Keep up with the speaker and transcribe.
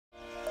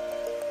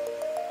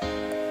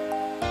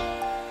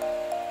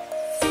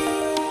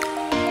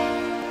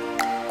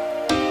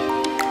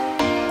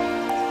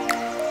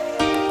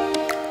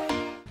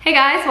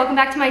guys, welcome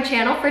back to my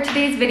channel. For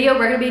today's video,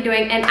 we're gonna be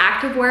doing an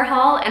activewear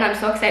haul, and I'm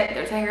so excited.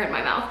 There's a hair in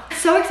my mouth.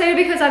 So excited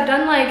because I've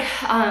done like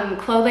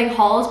clothing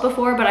hauls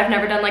before, but I've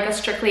never done like a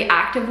strictly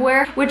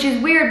activewear, which is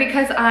weird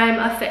because I'm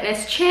a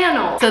fitness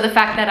channel. So the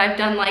fact that I've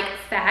done like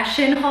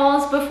fashion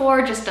hauls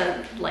before just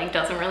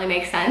doesn't really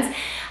make sense.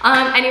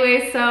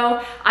 Anyways,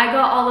 so I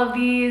got all of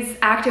these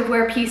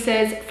activewear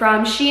pieces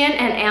from Shein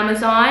and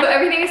Amazon. So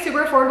everything is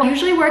super affordable. I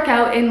usually work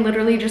out in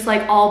literally just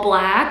like all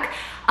black.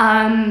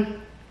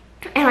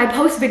 And I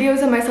post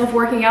videos of myself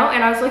working out,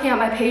 and I was looking at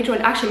my page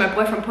when actually my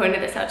boyfriend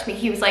pointed this out to me.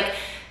 He was like,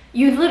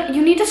 you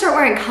need to start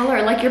wearing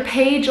color. Like your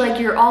page, like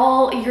you're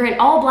in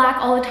all black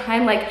all the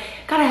time, like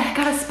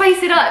gotta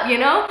spice it up, you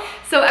know?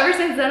 So ever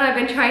since then I've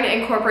been trying to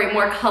incorporate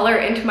more color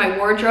into my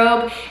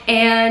wardrobe,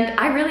 and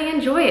I really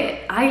enjoy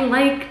it. I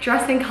like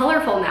dressing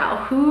colorful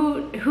now.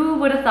 Who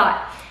would have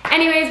thought?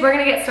 Anyways, we're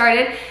gonna get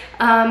started.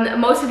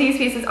 Most of these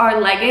pieces are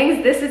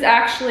leggings. This is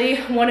actually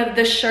one of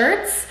the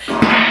shirts.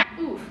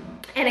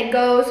 And it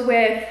goes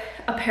with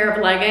a pair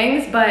of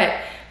leggings, but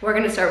we're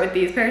gonna start with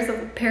these pairs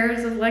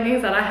of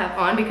leggings that I have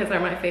on because they're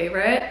my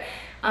favorite.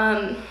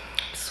 I'm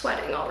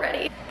sweating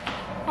already.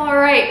 All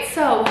right,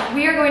 so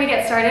we are going to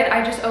get started.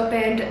 I just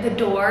opened the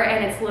door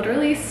and it's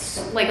literally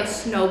like a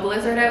snow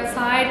blizzard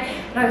outside,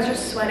 and I was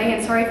just sweating,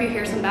 and sorry if you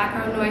hear some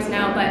background noise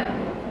now, but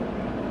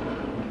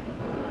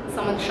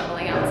someone's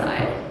shoveling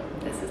outside.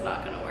 This is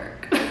not gonna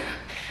work.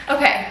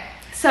 Okay,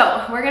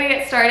 so we're gonna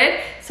get started.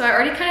 So I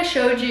already kind of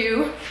showed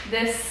you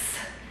this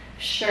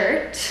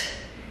shirt,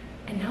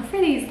 and now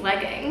for these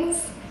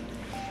leggings.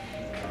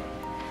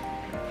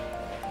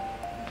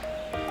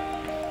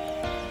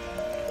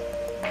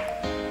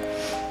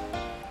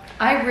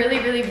 I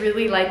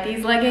really like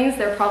these leggings.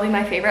 They're probably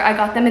my favorite. I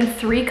got them in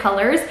 3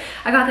 colors.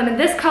 I got them in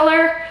this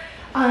color,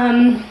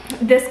 and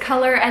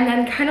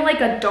then kind of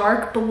like a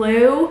dark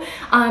blue,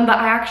 but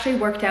I actually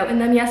worked out in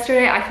them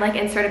yesterday. I could like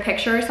insert a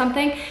picture or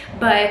something,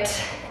 but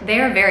they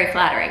are very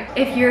flattering.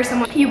 If you're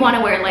someone, you want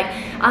to wear like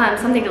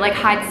something to like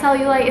hide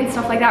cellulite and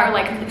stuff like that, or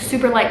like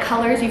super light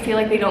colors, you feel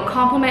like they don't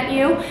complement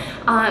you,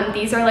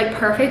 these are like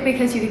perfect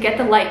because you could get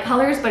the light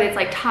colors, but it's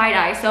like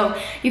tie-dye, so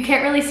you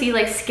can't really see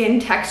like skin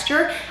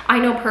texture. I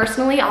know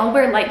personally I'll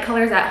wear light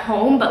colors at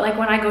home, but like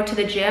when I go to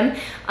the gym,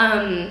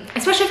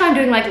 especially if I'm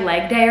doing like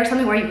leg day or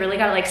something where you really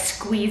gotta like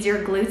squeeze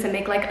your glutes and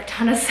make like a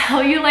ton of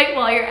cellulite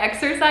while you're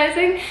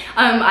exercising,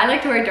 I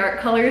like to wear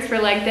dark colors for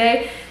leg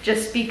day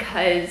just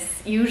because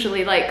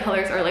usually light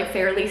colors are like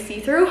fairly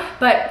see-through,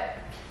 but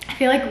I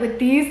feel like with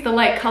these, the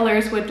light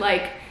colors would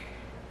like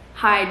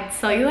hide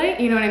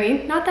cellulite, you know what I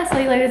mean? Not that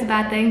cellulite is a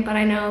bad thing, but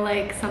I know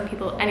like some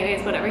people,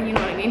 anyways, whatever, you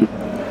know what I mean?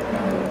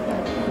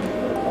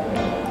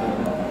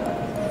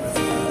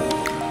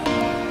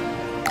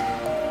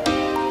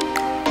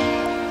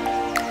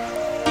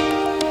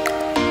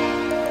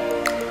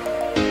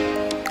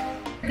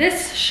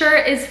 This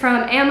shirt is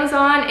from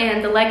Amazon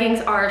and the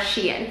leggings are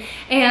Shein,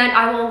 and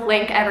I will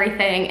link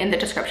everything in the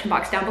description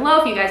box down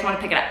below if you guys want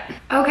to pick it up.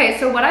 Okay,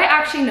 so what I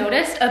actually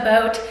noticed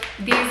about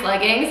these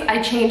leggings,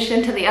 I changed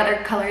into the other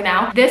color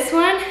now. This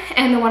one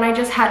and the one I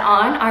just had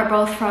on are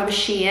both from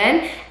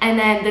Shein, and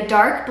then the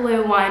dark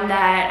blue one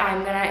that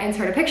I'm gonna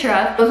insert a picture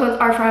of, those ones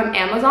are from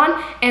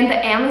Amazon, and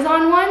the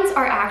Amazon ones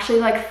are actually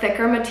like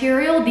thicker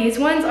material. These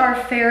ones are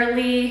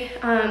fairly,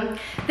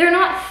 they're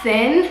not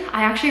thin.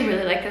 I actually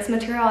really like this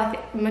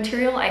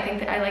material. I think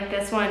that I like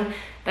this one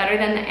better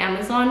than the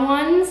Amazon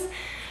ones,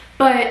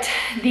 but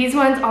these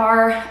ones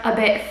are a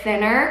bit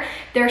thinner.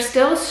 They're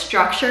still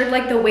structured,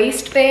 like the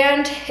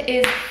waistband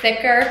is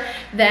thicker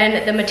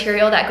than the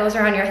material that goes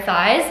around your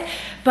thighs,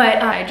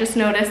 but I just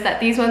noticed that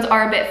these ones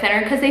are a bit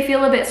thinner because they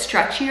feel a bit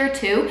stretchier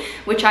too,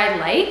 which I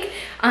like,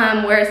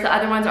 whereas the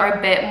other ones are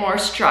a bit more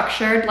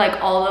structured,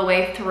 like all the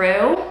way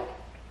through.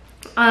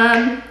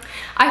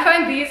 I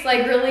find these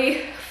like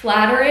really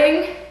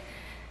flattering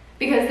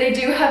because they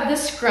do have the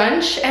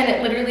scrunch and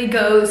it literally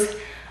goes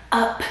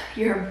up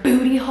your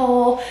booty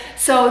hole.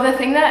 So the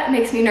thing that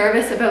makes me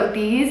nervous about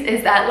these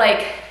is that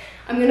like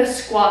I'm gonna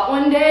squat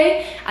one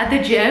day at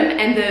the gym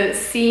and the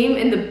seam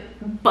in the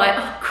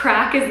butt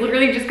crack is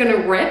literally just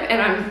gonna rip,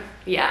 and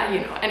yeah, you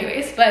know,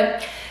 anyways,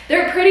 but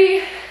they're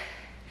pretty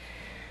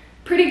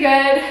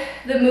good.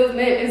 The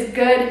movement is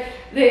good.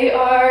 They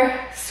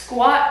are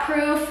squat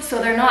proof, so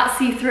they're not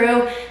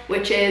see-through,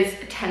 which is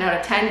 10 out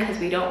of 10 because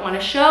we don't want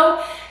to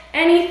show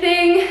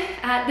anything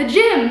at the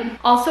gym.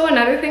 Also,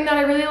 another thing that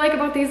I really like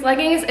about these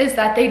leggings is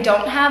that they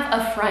don't have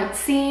a front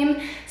seam,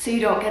 so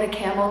you don't get a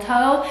camel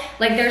toe.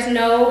 Like there's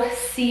no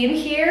seam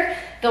here.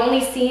 The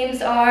only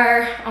seams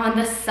are on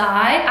the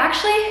side.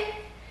 Actually,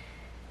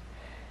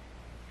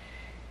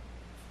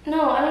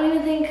 no, I don't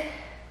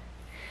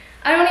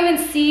even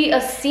see a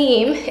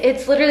seam.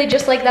 It's literally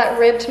just like that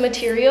ribbed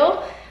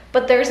material,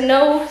 but there's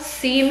no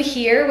seam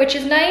here, which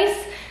is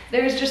nice.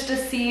 There's just a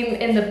seam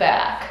in the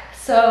back.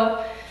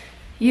 So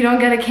you don't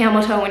get a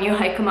camel toe when you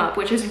hike them up,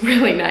 which is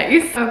really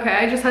nice. Okay,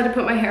 I just had to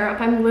put my hair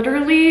up. I'm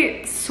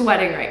literally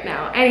sweating right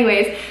now.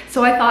 Anyways,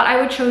 so I thought I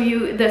would show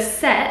you the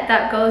set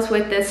that goes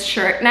with this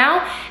shirt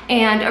now.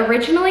 And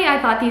originally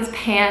I thought these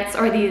pants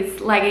or these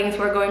leggings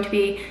were going to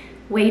be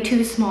way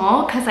too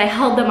small because I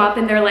held them up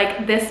and they're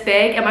like this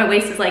big and my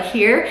waist is like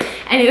here.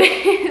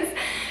 Anyways,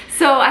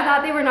 so I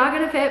thought they were not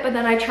gonna fit, but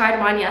then I tried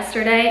them on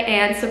yesterday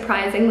and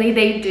surprisingly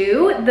they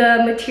do.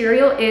 The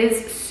material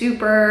is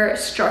super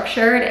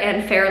structured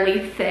and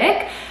fairly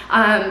thick.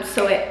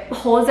 So it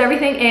holds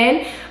everything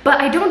in,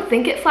 but I don't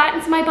think it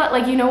flattens my butt.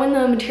 Like, you know, when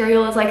the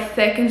material is like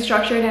thick and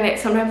structured and it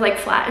sometimes like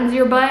flattens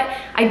your butt,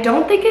 I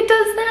don't think it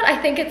does that.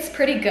 I think it's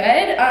pretty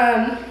good.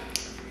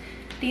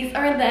 These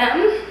are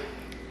them.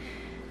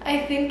 I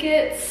think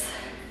it's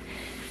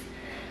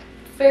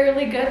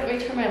fairly good. Let me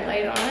turn my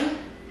light on.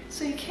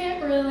 So you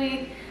can't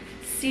really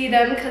see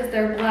them because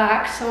they're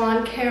black, so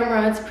on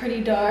camera it's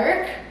pretty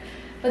dark.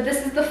 But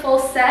this is the full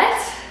set.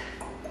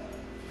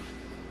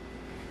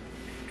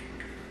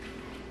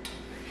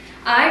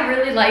 I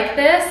really like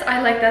this.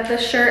 I like that the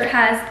shirt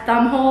has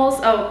thumb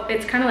holes. Oh,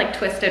 it's kind of like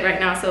twisted right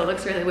now, so it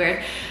looks really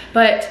weird.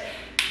 But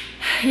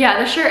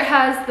yeah, the shirt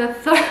has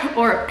the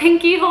or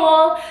pinky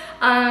hole,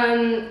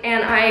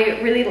 and I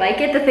really like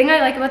it. The thing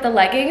I like about the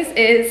leggings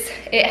is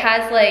it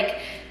has like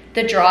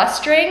the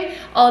drawstring,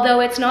 although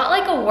it's not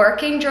like a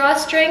working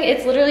drawstring.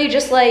 It's literally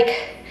just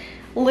like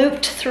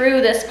looped through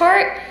this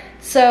part.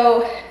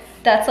 So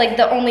that's like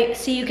the only,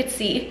 see, you could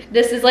see,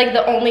 this is like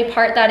the only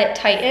part that it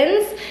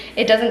tightens.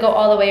 It doesn't go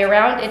all the way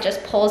around, it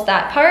just pulls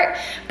that part.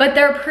 But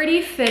they're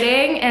pretty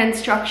fitting and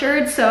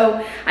structured,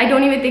 so I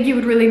don't even think you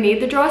would really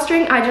need the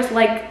drawstring. I just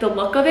like the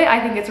look of it.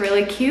 I think it's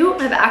really cute.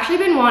 I've actually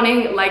been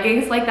wanting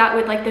leggings like that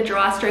with like the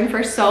drawstring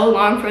for so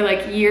long, for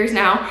like years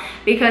now,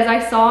 because I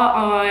saw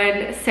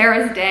on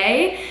Sarah's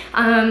Day,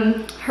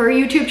 her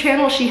YouTube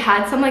channel, she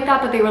had some like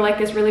that, but they were like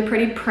this really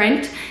pretty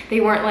print. They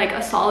weren't like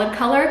a solid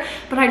color,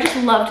 but I just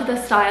loved the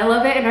style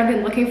of it and I've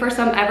been looking for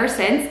some ever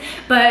since.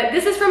 But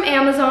this is from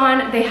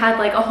Amazon. They had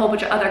like a whole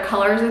bunch of other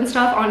colors and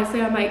stuff.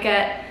 Honestly, I might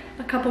get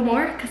a couple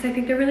more because I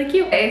think they're really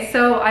cute. Okay,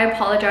 so I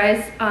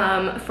apologize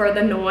for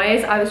the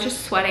noise. I was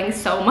just sweating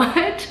so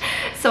much,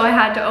 so I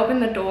had to open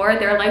the door.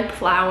 They're like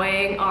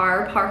plowing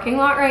our parking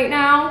lot right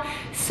now,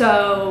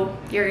 so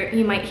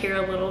you might hear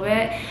a little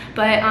bit,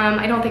 but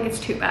I don't think it's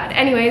too bad.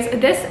 Anyways,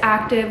 this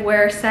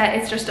activewear set,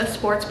 it's just a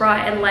sports bra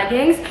and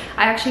leggings.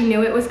 I actually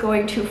knew it was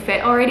going to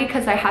fit already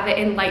because I have it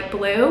in light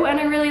blue and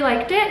I really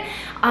liked it.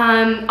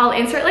 I'll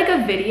insert like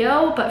a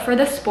video, but for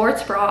the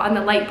sports bra on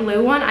the light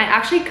blue one, I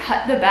actually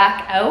cut the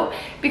back out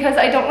because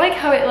I don't like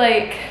how it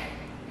like,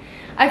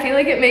 I feel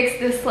like it makes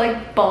this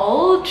like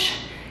bulge,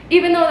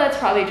 even though that's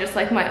probably just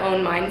like my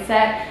own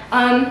mindset.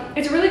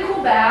 It's a really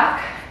cool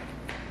back.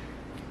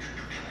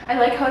 I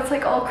like how it's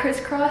like all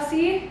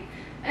crisscrossy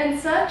and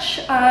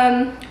such.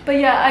 But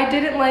yeah, I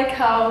didn't like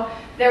how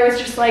there was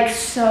just like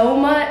so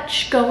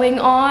much going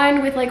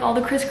on with like all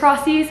the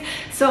crisscrossies,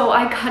 so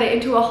I cut it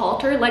into a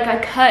halter. Like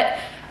I cut,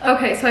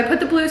 okay, so I put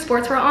the blue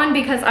sports bra on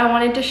because I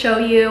wanted to show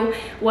you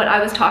what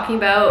I was talking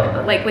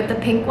about like with the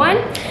pink one.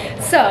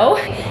 So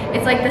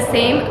it's like the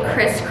same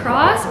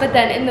crisscross, but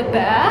then in the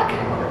back,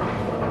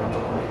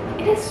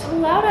 it is so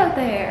loud out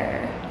there.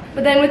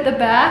 But then with the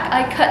back,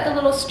 I cut the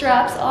little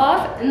straps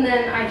off and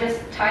then I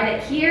just tied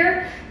it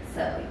here,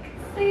 so you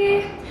can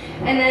see.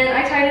 And then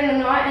I tied it in a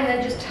knot and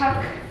then just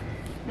tuck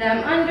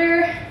them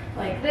under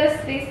like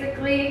this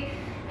basically,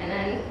 and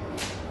then I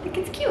think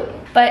it's cute.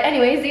 But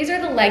anyways, these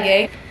are the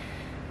leggings.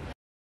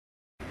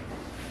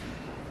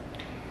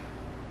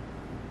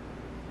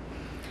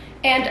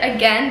 And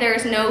again,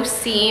 there's no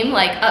seam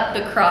like up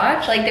the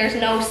crotch, like there's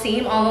no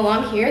seam all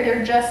along here.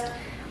 They're just,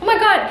 oh my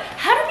god,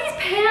 how do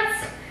these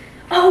pants,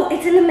 oh,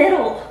 it's in the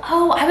middle.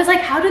 Oh, I was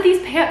like, how do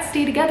these pants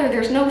stay together?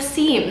 There's no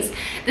seams.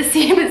 The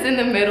seam is in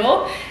the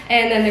middle,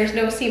 and then there's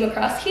no seam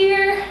across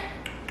here.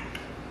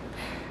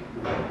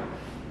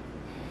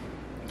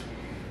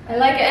 I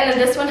like it, and then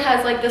this one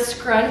has like the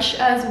scrunch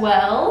as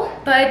well.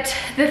 But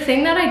the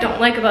thing that I don't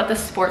like about the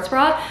sports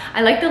bra,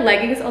 I like the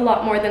leggings a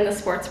lot more than the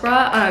sports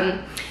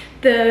bra.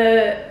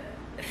 The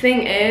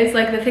thing is,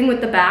 like the thing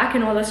with the back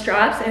and all the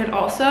straps, and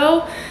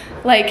also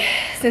like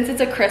since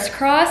it's a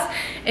crisscross,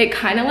 it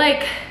kind of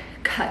like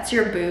cuts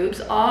your boobs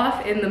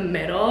off in the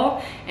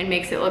middle and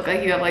makes it look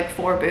like you have like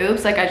 4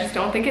 boobs. Like I just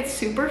don't think it's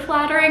super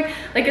flattering.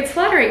 Like it's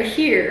flattering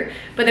here,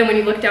 but then when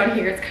you look down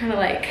here, it's kind of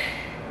like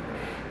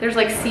there's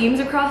like seams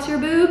across your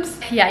boobs.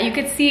 Yeah, you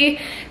could see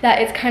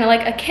that it's kind of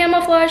like a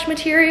camouflage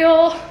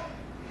material,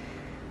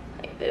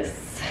 like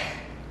this.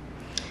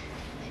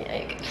 Yeah,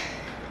 you can,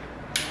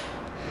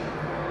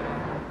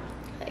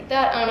 like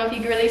that. I don't know if you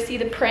can really see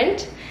the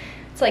print.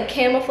 It's like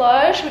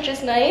camouflage, which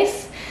is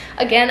nice.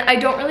 Again, I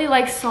don't really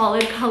like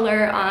solid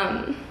color,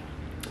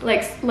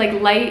 like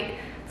light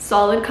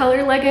solid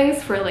color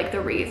leggings for like the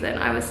reason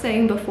I was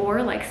saying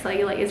before, like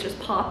cellulite is just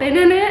popping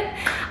in it.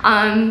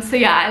 So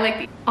yeah, I like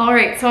these. All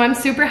right, so I'm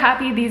super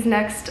happy these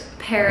next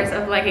pairs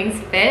of leggings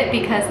fit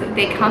because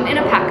they come in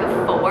a pack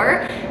of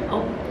 4.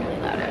 Oh,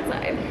 really loud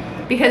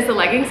outside. Because the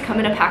leggings come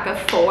in a pack of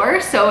 4,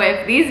 so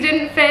if these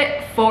didn't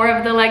fit, 4 4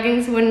 of the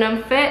leggings wouldn't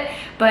have fit,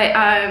 but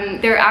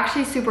they're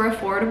actually super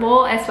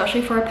affordable,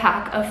 especially for a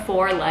pack of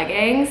 4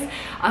 leggings.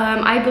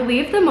 I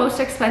believe the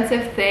most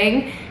expensive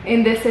thing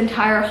in this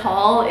entire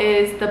haul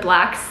is the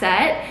black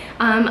set.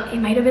 It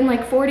might have been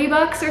like 40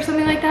 bucks or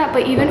something like that,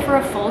 but even for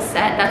a full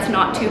set, that's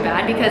not too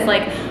bad, because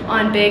like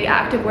on big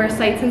activewear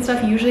sites and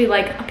stuff, usually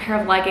like a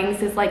pair of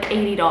leggings is like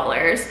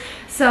 $80.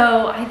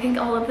 So I think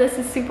all of this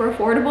is super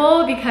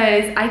affordable,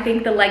 because I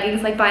think the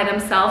leggings like by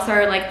themselves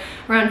are like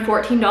around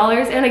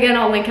 $14. And again,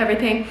 I'll link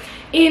everything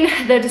in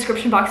the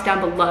description box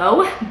down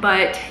below.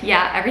 But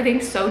yeah,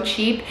 everything's so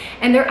cheap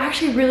and they're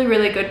actually really,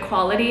 really good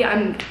quality.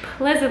 I'm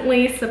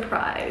pleasantly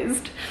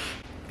surprised.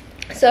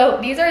 So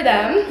these are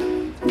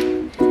them.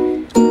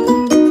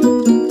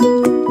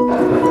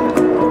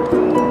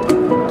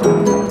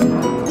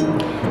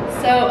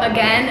 So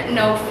again,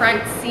 no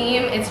front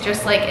seam, it's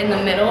just like in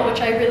the middle, which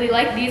I really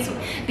like.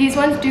 These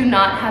ones do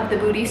not have the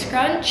booty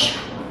scrunch,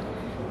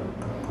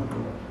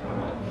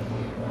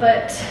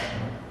 but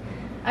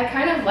I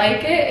kind of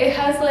like it. It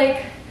has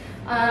like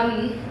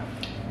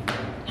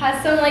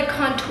has some like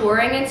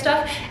contouring and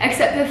stuff,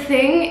 except the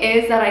thing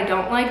is that I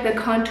don't like the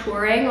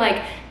contouring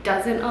like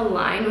doesn't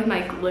align with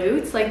my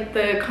glutes. Like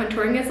the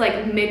contouring is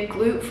like mid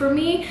glute for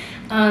me.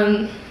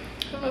 I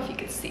don't know if you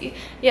can see.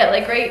 Yeah,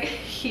 like right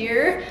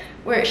here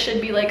where it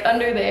should be like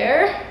under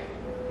there.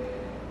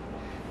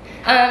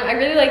 I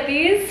really like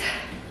these.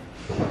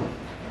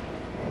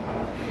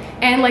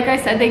 And like I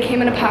said, they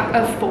came in a pack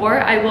of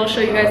 4. I will show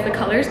you guys the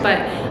colors, but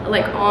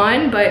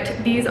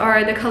these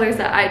are the colors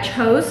that I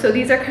chose. So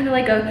these are kind of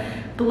like a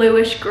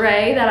bluish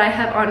gray that I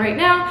have on right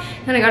now.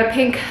 Then I got a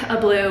pink, a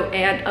blue,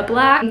 and a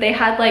black. They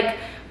had like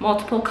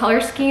multiple color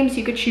schemes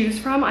you could choose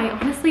from. I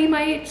honestly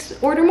might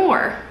order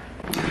more,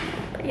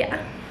 but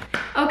yeah.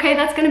 Okay,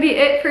 that's gonna be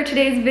it for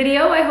today's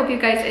video. I hope you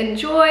guys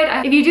enjoyed.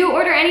 If you do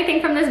order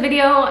anything from this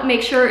video,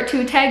 make sure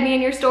to tag me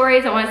in your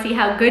stories. I wanna see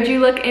how good you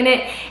look in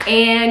it.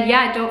 And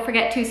yeah, don't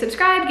forget to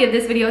subscribe, give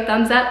this video a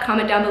thumbs up,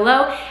 comment down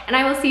below, and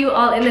I will see you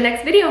all in the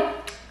next video.